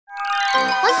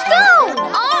Let's go!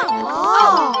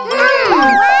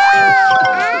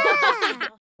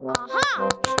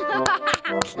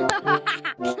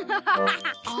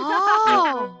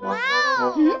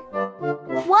 Wow!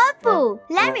 Wolfoo,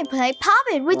 let me play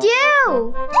puppet with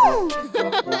you.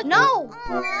 No!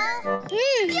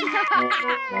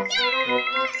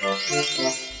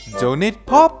 Don't eat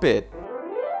puppet.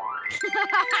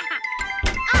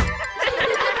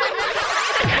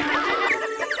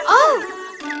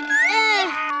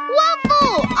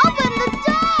 Wolfoo, open the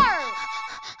door!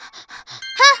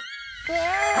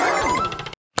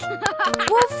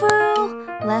 Wolfoo,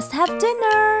 let's have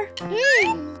dinner.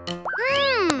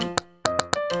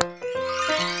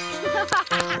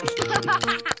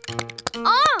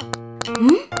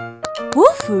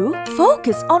 Wolfoo,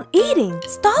 focus on eating.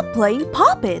 Stop playing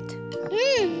puppet.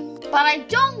 But I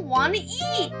don't want to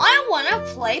eat. I want to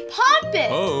play puppet.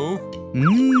 Oh.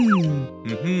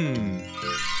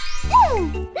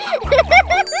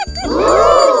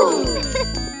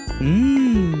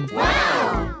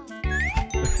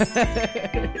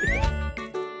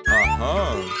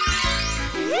 Wow!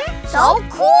 So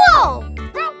cool!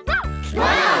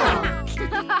 Wow!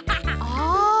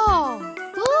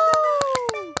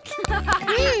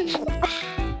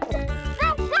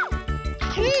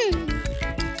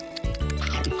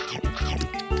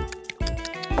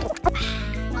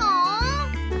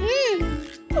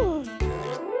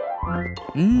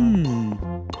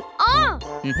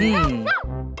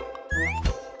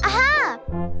 Aha!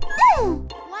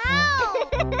 Wow!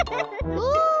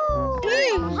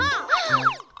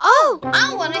 Oh!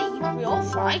 I want to eat real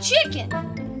fried chicken.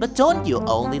 But don't you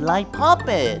only like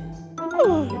puppet?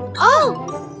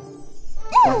 Oh!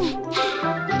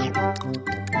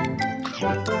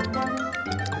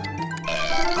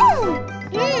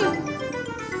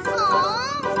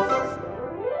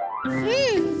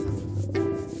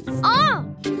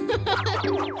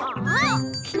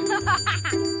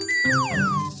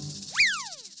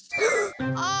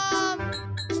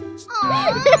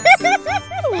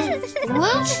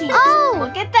 Lucy, Oh!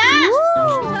 look at that.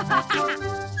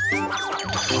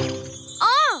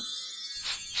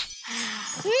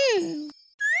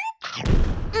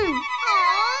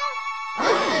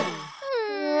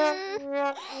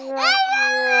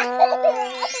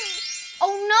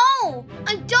 Oh no!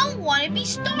 I don't want to be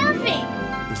starving.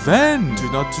 Then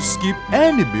do not to skip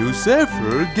any meals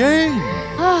ever again.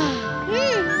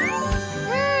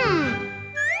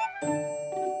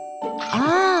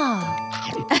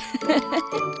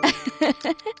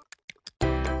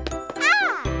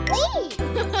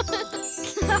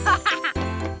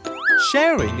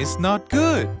 Sharing is not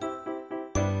good.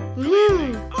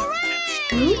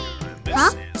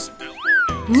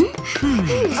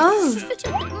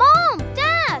 Mom,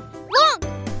 Dad, look!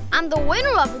 I'm the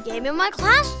winner of a game in my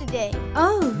class today.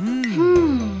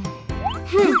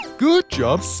 Good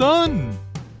job, son.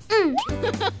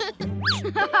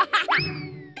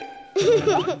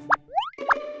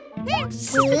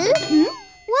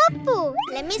 Wolfoo,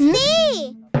 let me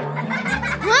see.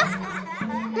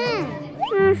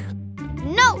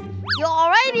 No, you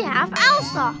already have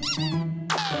Elsa.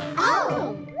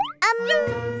 Oh!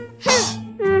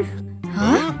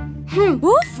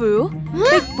 Wolfoo,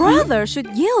 big brother should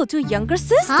yield to younger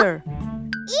sister.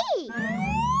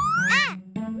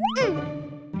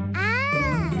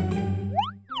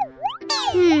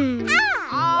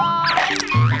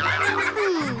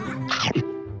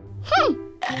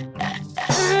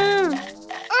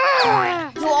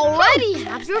 You already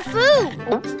have your food.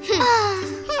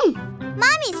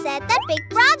 Mommy said that big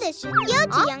brother should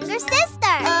yield to younger sister.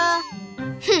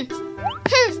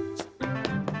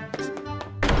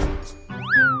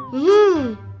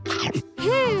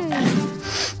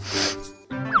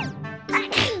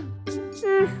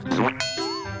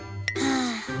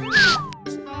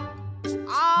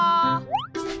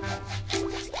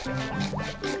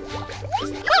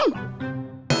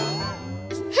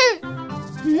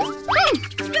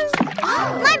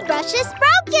 My brush is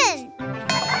broken.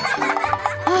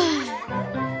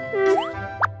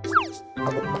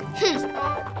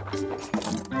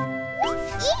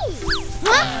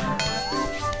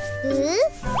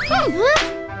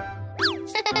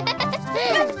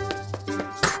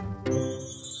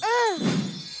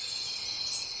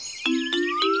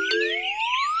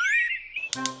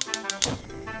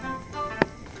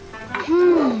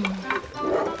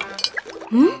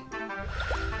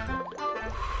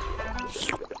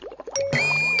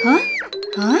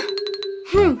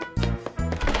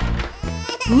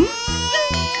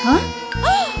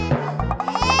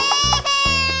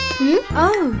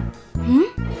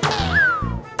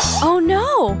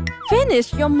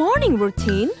 your morning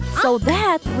routine so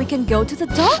that we can go to the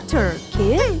doctor,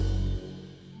 kids.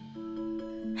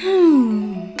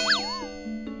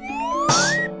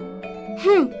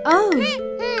 Oh,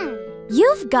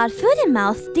 you've got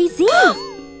foot-and-mouth disease.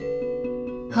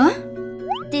 Huh?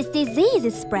 This disease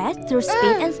is spread through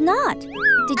spit and snot.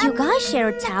 Did you guys share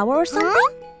a towel or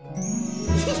something?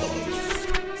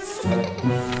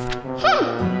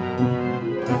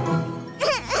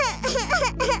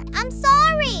 I'm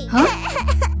sorry.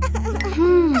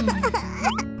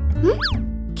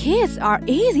 Kids are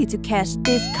easy to catch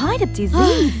this kind of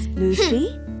disease,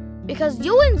 Lucy. Because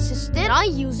you insisted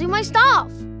on using my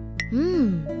stuff.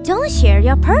 Don't share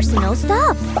your personal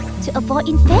stuff to avoid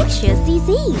infectious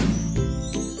disease.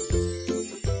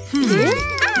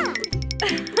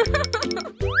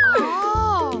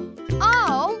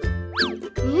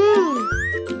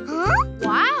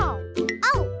 Wow.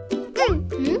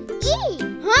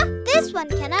 This one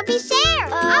cannot be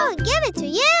shared. I'll give it to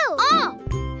you.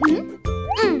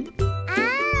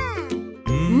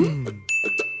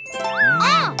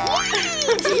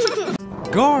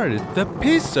 Guard the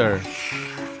pizza.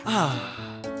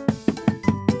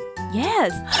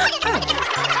 Yes.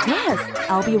 Yes,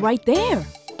 I'll be right there.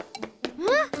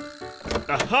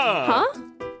 Huh?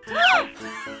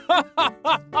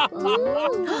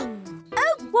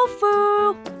 Oh,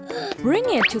 Wolfoo! Bring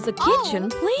it to the kitchen,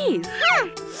 please.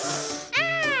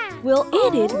 We'll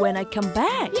eat it when I come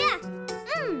back. Yeah.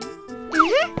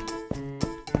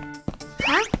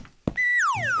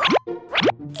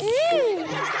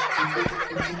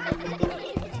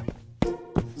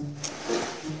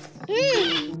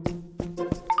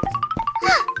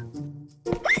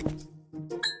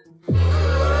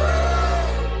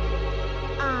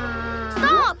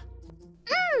 Stop!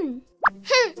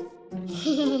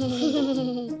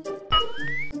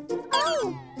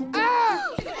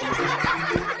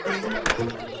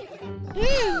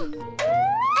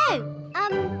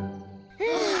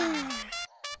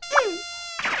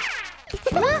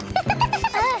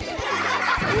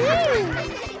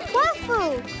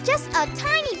 Wolfoo, just a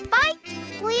tiny bite,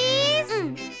 please.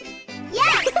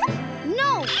 Yes.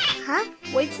 No! Huh?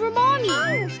 Wait for Mommy.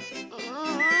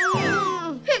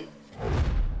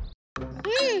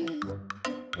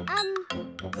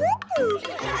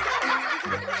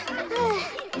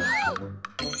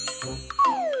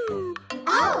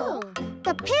 Oh,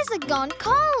 the pizza gone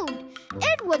cold.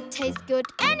 It would taste good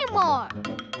anymore.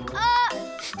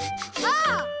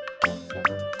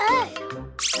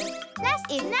 Let's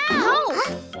eat now. No!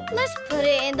 Let's put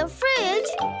it in the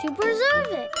fridge to preserve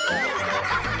it.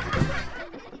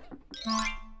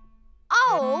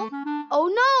 Oh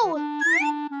no!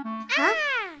 Huh?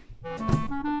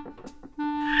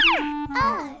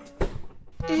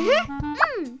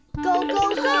 Go, go,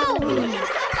 go!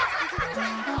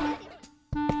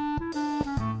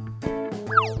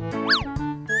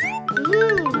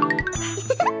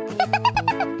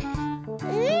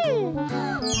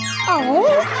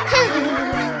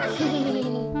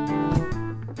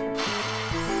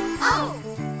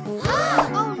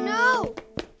 Oh no!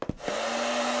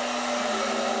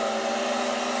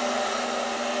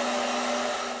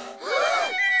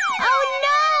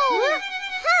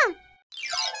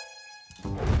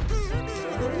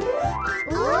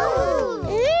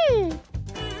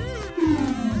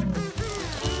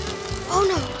 Oh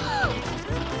no!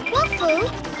 Wolfoo,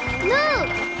 look!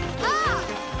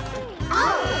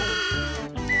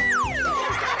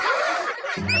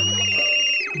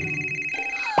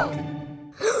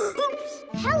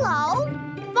 Hello?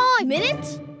 5 minutes?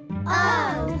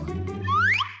 Oh.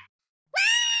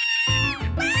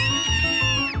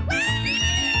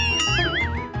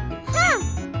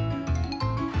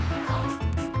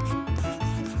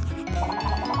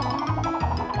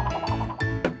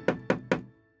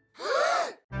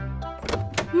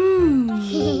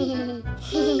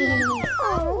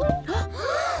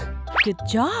 Good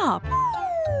job.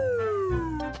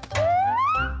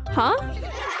 Huh?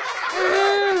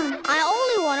 I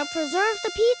only want to preserve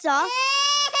the pizza.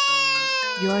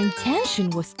 Your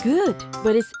intention was good,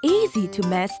 but it's easy to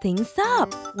mess things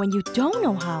up when you don't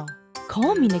know how.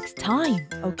 Call me next time,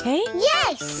 okay?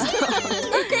 Yes!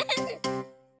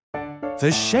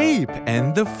 The shape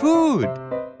and the food.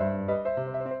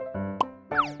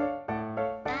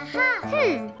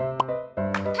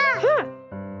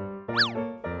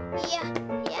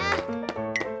 Yeah.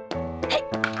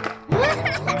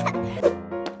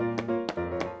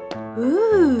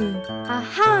 Ooh,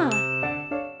 aha.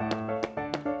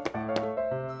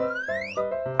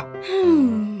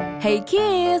 Hey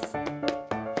kids,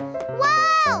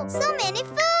 Wow, so many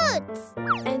foods!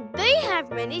 And they have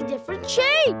many different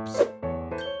shapes.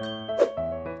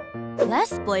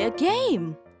 Let's play a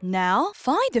game. Now,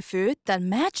 find the food that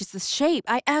matches the shape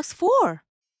I asked for.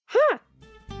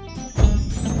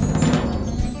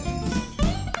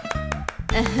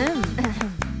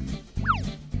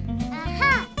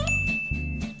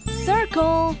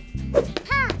 Circle.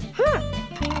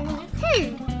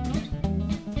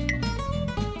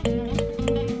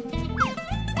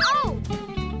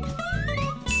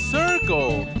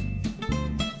 Circle.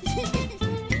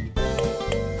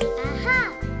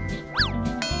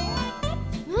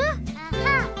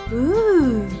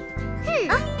 Ooh.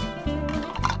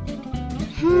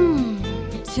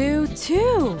 2,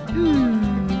 2.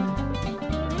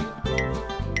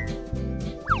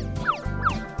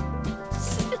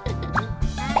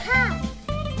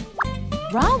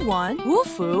 Round 1,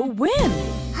 Wolfoo win.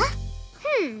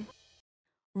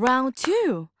 Round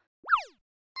 2.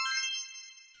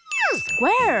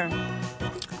 Square.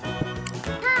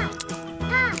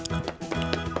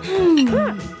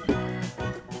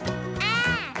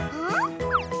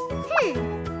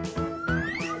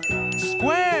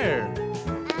 Square.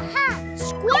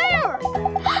 Square.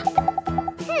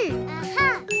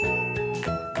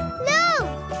 No.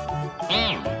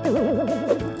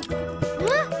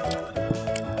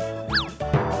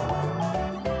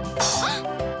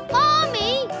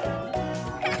 Mommy.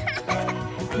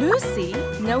 Lucy,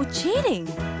 no cheating.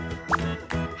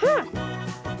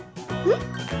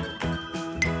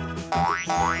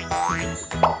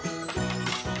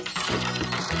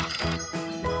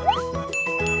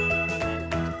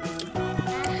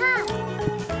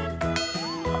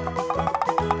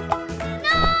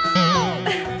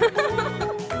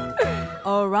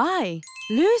 Alright,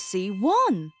 Lucy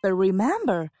won. But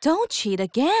remember, don't cheat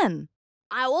again.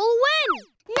 I will win.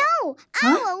 No,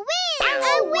 I will win.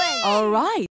 I win.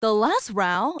 Alright, the last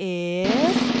round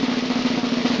is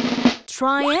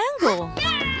triangle.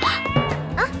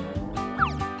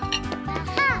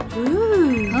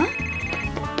 Ooh. Huh?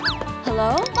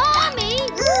 Hello? Mommy.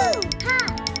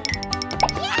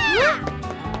 Yeah.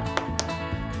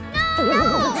 No,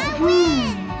 I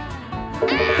win.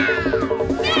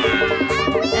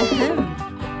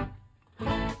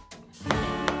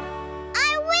 I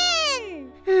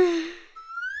win.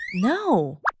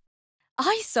 No.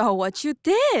 I saw what you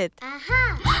did.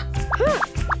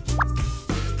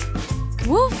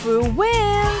 Wolfoo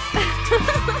wins.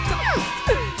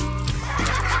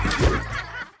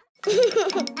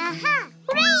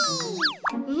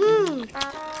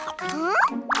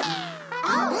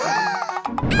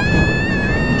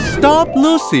 Stop,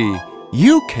 Lucy.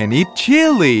 You can eat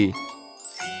chili.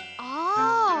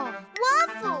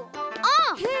 Wolfoo.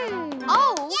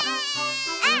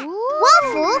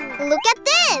 Wolfoo, look at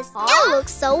this. It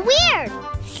looks so weird.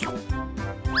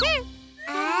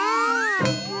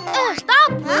 Stop,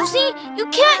 Lucy. You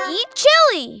can't eat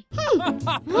chili.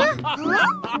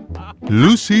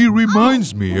 Lucy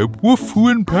reminds me of Wolfoo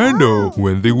and Panda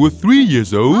when they were 3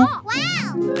 years old. Wow.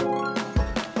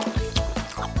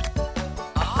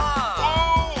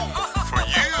 For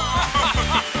you.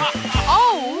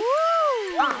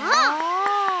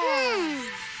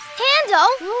 Pando,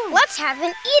 let's have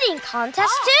an eating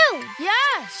contest too.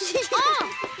 Yes.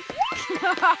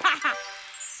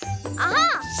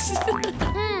 Wow.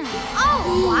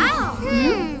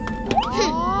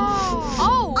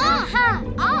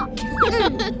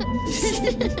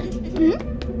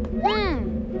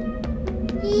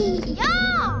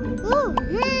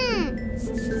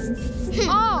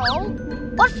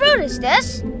 What fruit is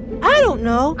this? I don't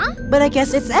know, but I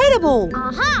guess it's edible.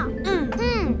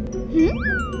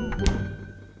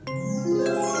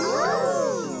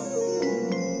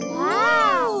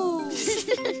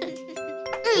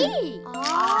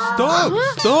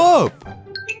 Stop!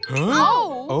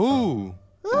 Huh? Oh.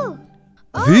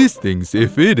 These things,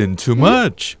 if eaten too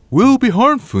much, will be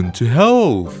harmful to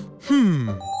health. Hooray!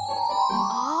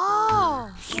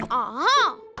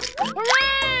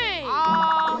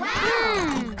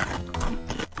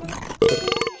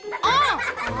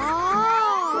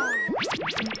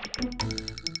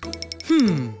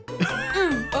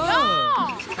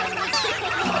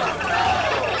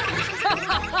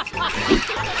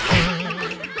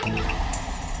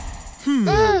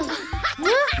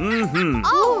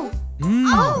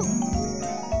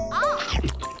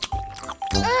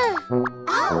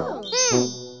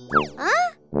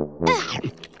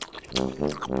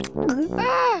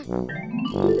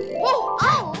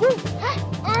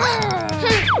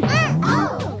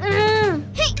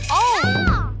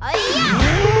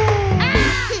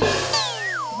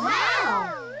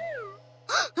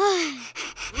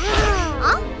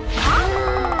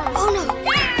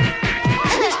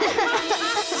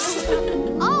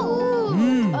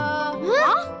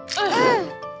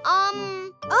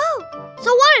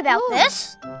 about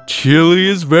this. Chili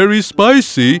is very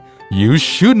spicy. You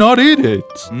should not eat it.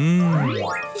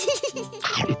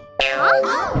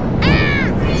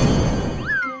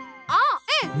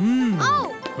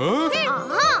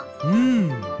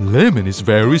 Lemon is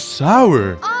very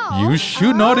sour. You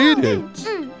should not eat it.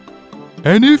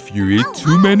 And if you eat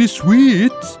too many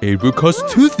sweets, it will cause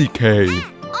tooth decay.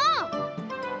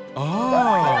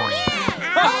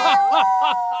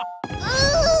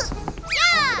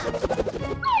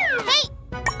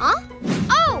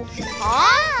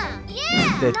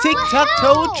 The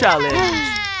tic-tac-toe challenge.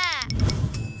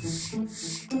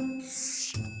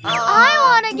 I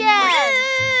won again.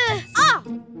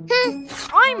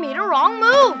 I made a wrong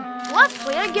move. Let's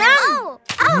play again.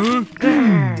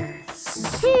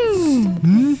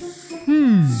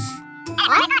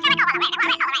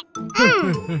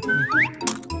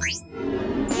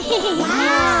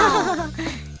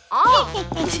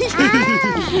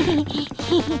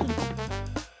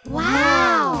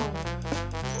 Wow!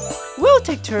 We'll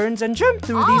take turns and jump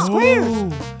through these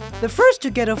squares. The first to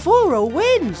get a full row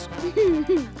wins.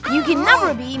 You can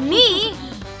never beat me.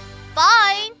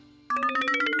 Fine.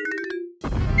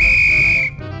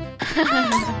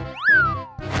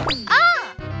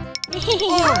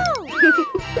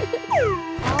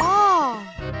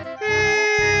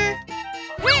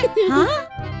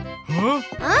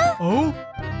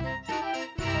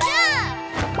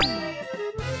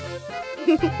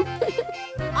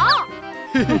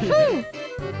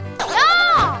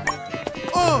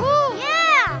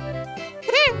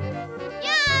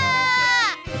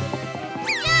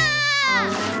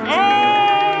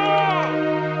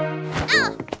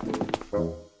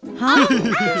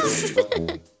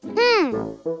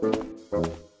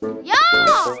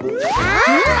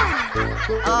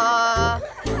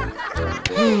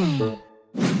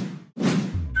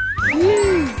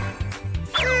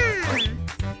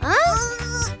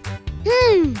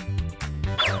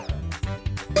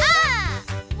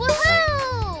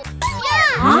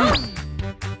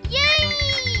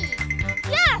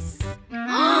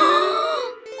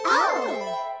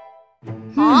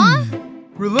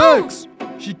 Relax.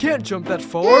 She can't jump that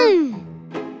far.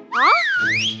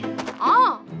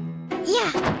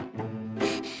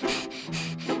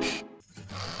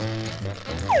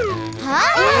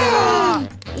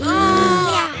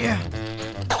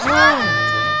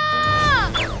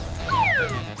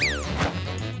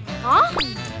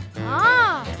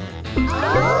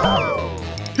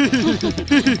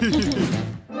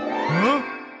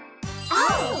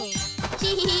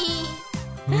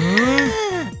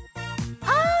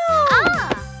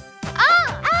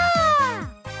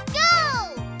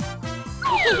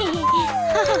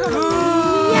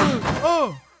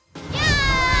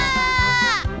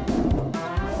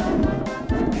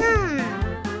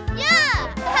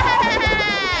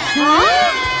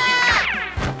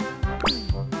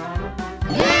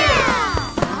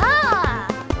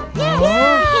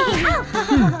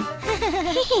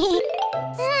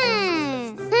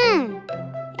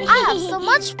 I have so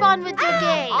much fun with your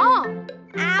game.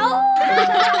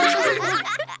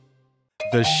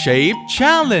 The shape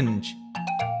challenge.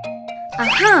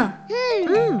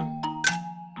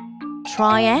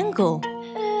 Triangle.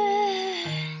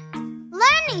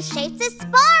 Learning shapes is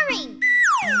boring.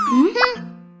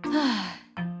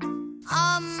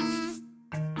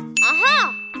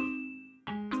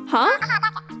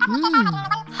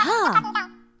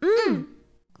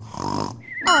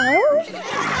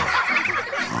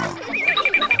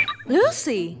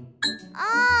 Lucy.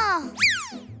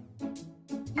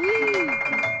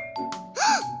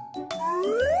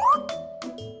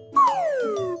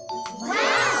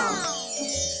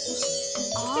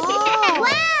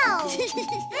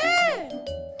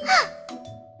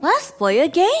 Let's play a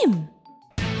game.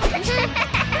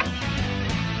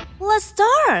 Let's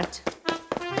start.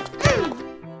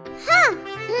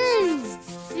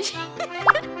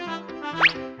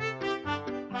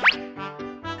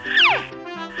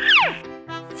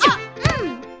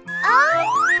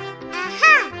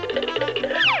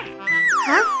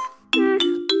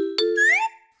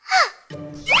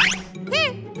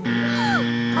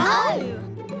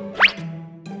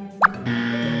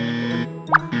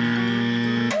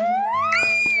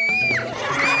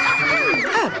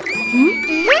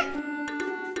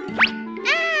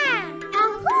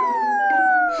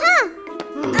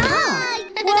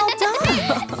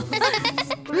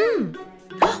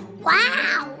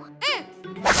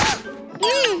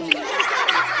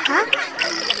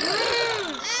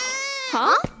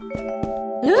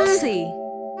 Lucy.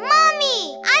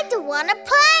 Mommy, I don't want to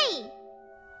play.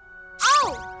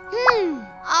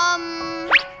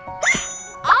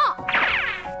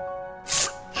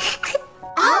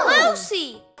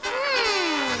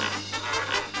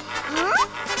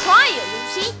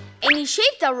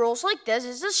 that rolls like this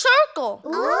is a circle.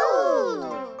 Ooh.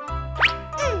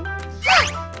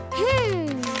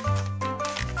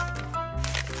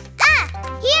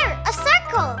 Here, a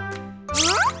circle.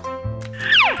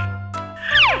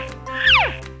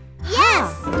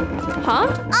 Yes. Huh?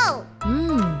 Oh.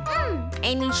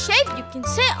 Any shape you can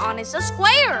sit on is a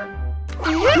square.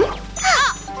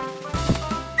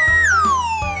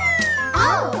 Oh. Oh.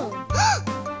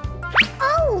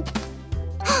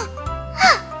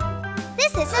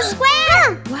 This is a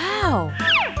square. Wow.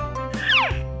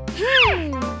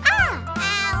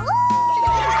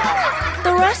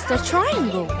 The rest are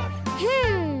triangle.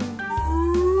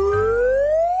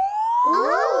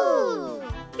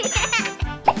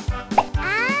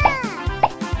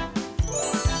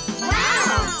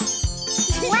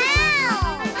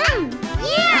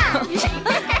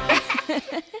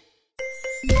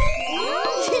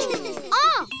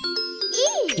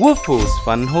 Wolfoo's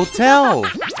Fun Hotel.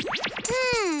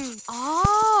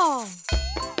 Oh.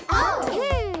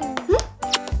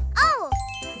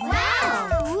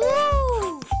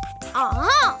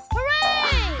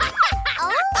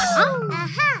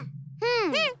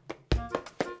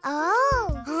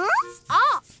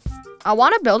 I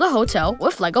want to build a hotel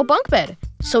with Lego bunk bed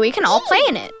so we can all play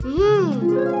in it.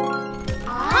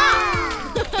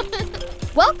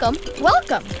 Welcome,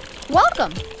 welcome,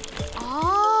 welcome.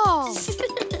 Oh.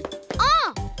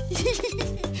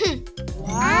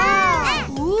 Wow.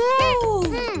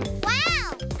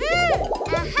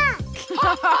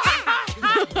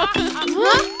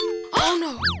 Oh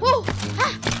no.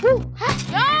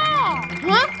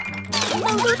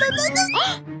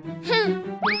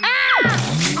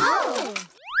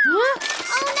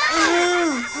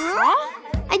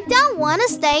 I don't want to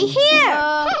stay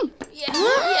here.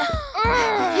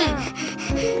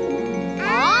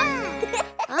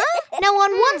 No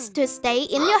one wants to stay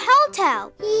in your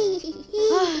hotel.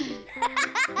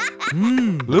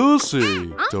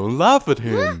 Lucy, don't laugh at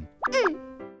him.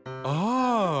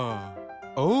 Oh.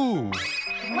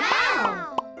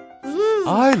 Wow.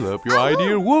 I love your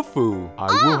idea, Wolfoo. I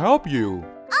will help you.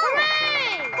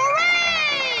 Hooray!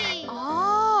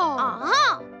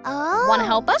 Oh. Want to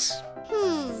help us?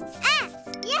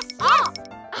 Yes.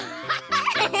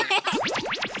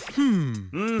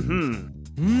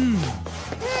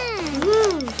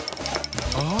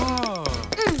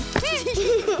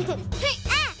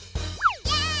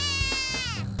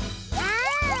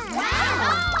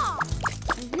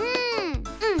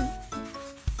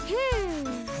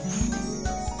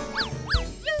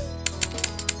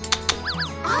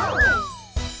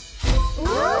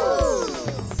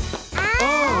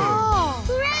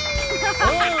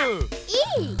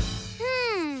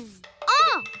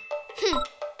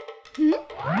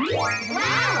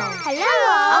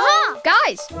 Hello.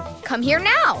 Guys, come here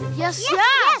now. Yes.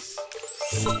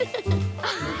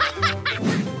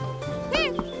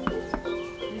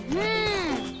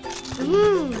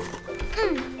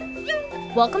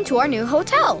 Welcome to our new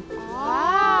hotel.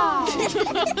 Wow.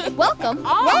 Welcome,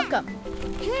 welcome.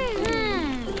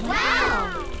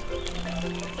 Wow.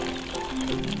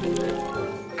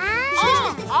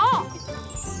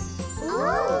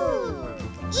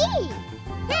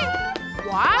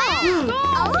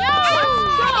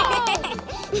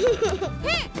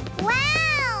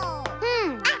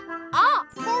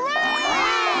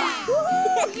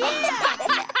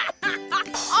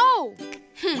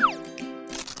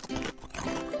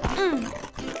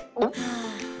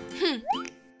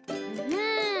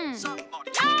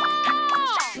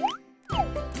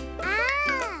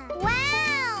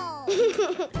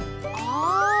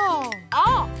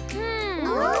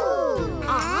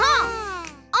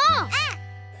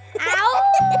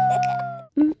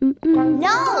 No!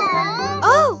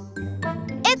 Oh!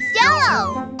 It's yellow!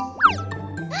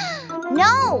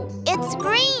 No! It's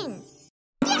green!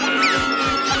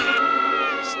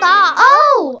 Stop.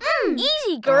 Oh!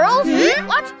 Easy, girls.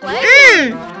 Let's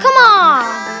play. Come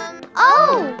on!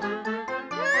 Oh!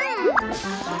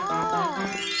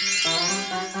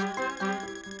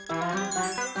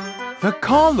 The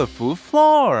colorful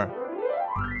floor.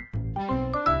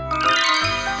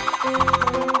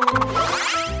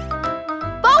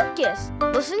 Focus.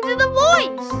 Listen to the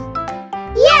voice.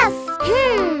 Yes!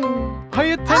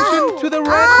 Pay attention to the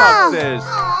red boxes.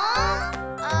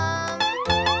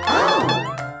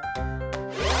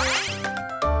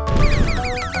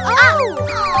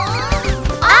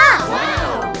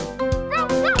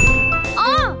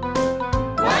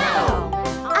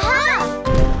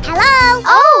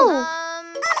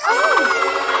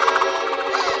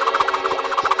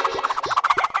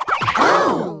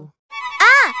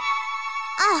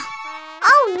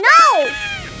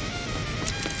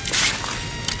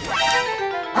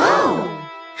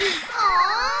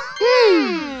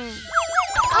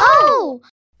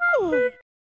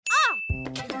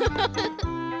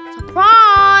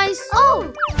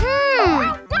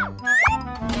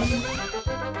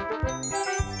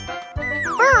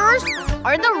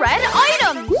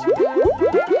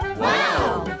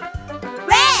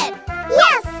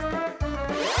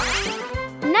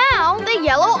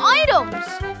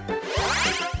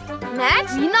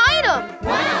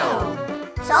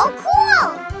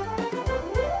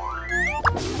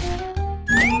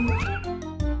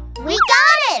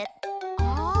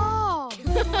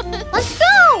 Let's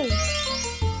go!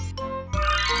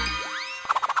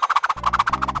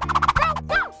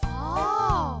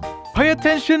 Pay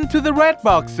attention to the red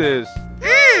boxes.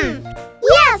 Yes!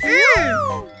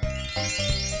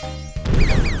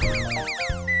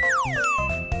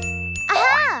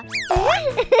 Aha!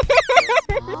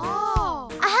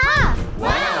 Aha!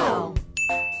 Wow!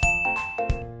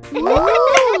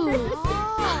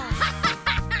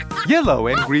 Yellow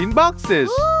and green boxes.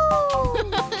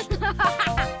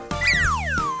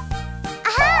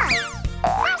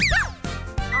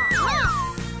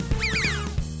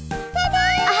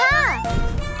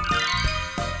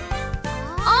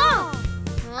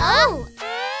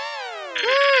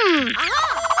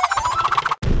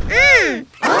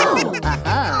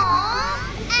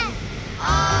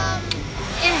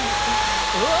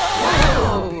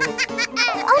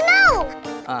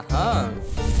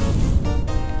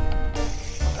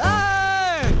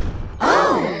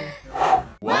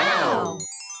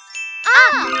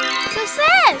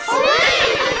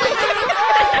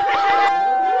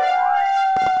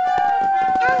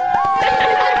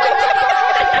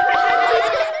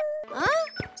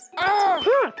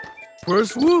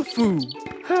 Where's Wolfoo?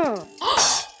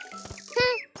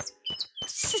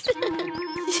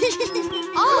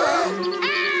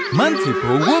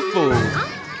 Multiple Wolfoo.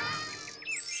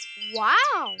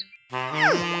 Wow!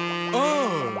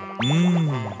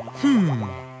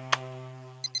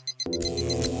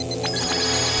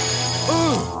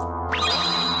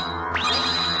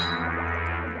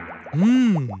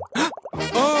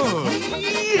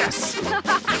 Yes!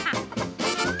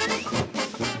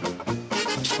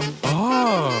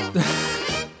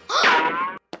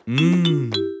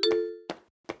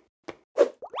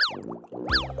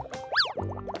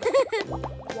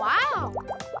 Wow!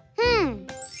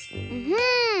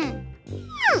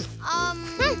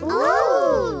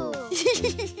 Ooh!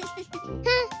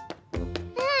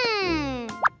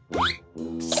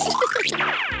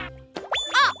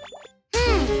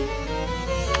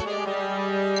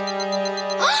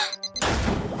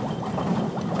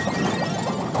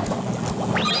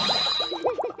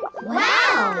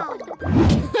 Wow!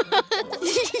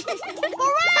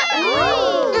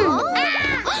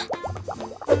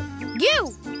 You,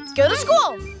 go to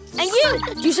school. And you,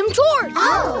 do some chores.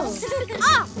 Oh!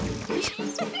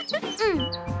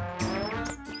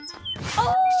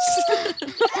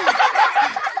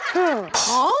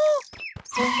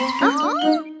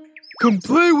 Come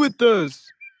play with us.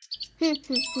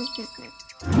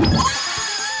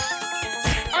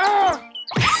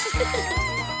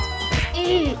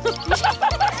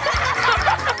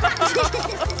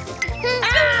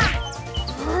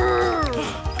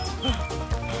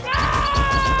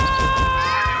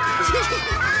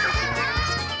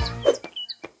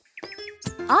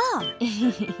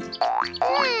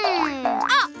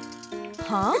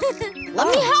 Huh? Let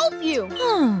me help you.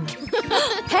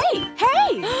 Hey!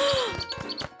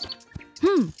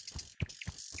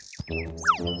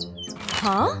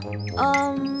 Huh?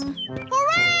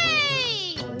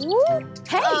 Hooray!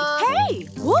 Hey!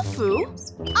 Wolfoo?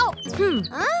 Oh,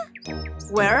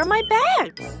 Where are my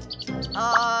bags?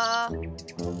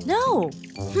 No.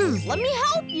 let me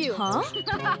help you. Huh?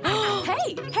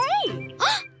 Hey!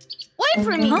 Wait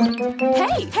for me.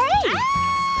 Hey!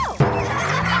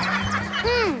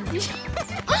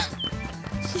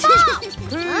 Stop!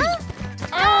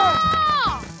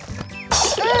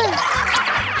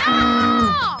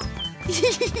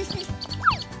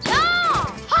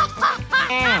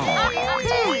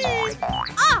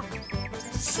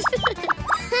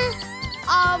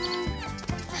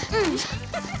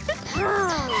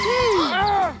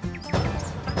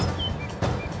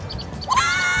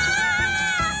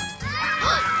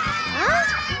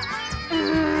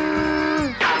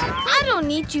 I don't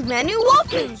need too many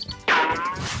Wolfoos.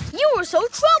 You were so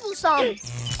troublesome.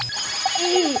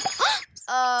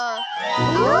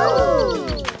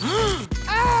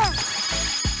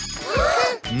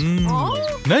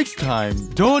 Next time,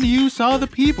 don't use other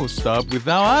people's stuff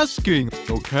without asking,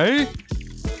 okay?